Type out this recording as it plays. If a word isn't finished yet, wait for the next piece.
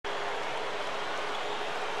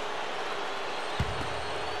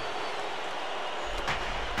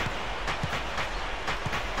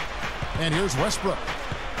And here's Westbrook.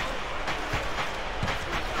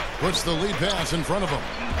 Puts the lead pass in front of him.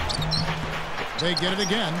 They get it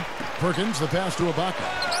again. Perkins, the pass to Ibaka.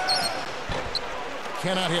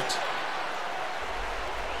 Cannot hit.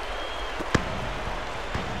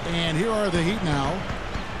 And here are the Heat now.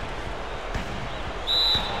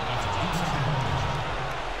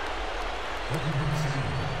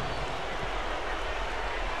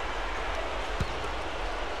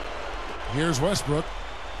 Here's Westbrook.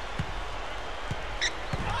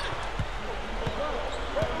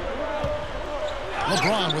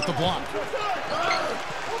 LeBron with the block.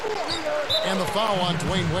 And the foul on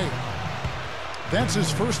Dwayne Wade. That's his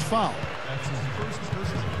first foul. That's his first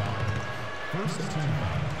personal foul. First team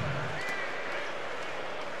foul.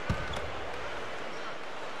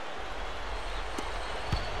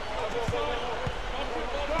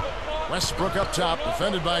 Westbrook up top,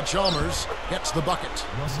 defended by Chalmers. Gets the bucket.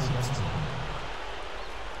 Russell Westbrook.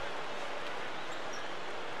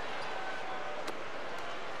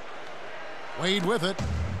 Wade with it.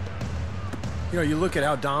 You know, you look at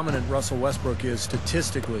how dominant Russell Westbrook is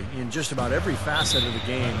statistically in just about every facet of the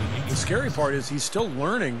game. The scary part is he's still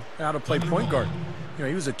learning how to play point guard. You know,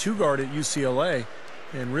 he was a two guard at UCLA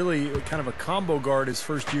and really kind of a combo guard his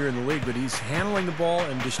first year in the league, but he's handling the ball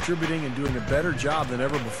and distributing and doing a better job than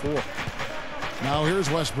ever before. Now here's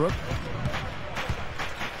Westbrook.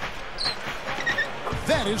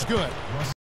 That is good.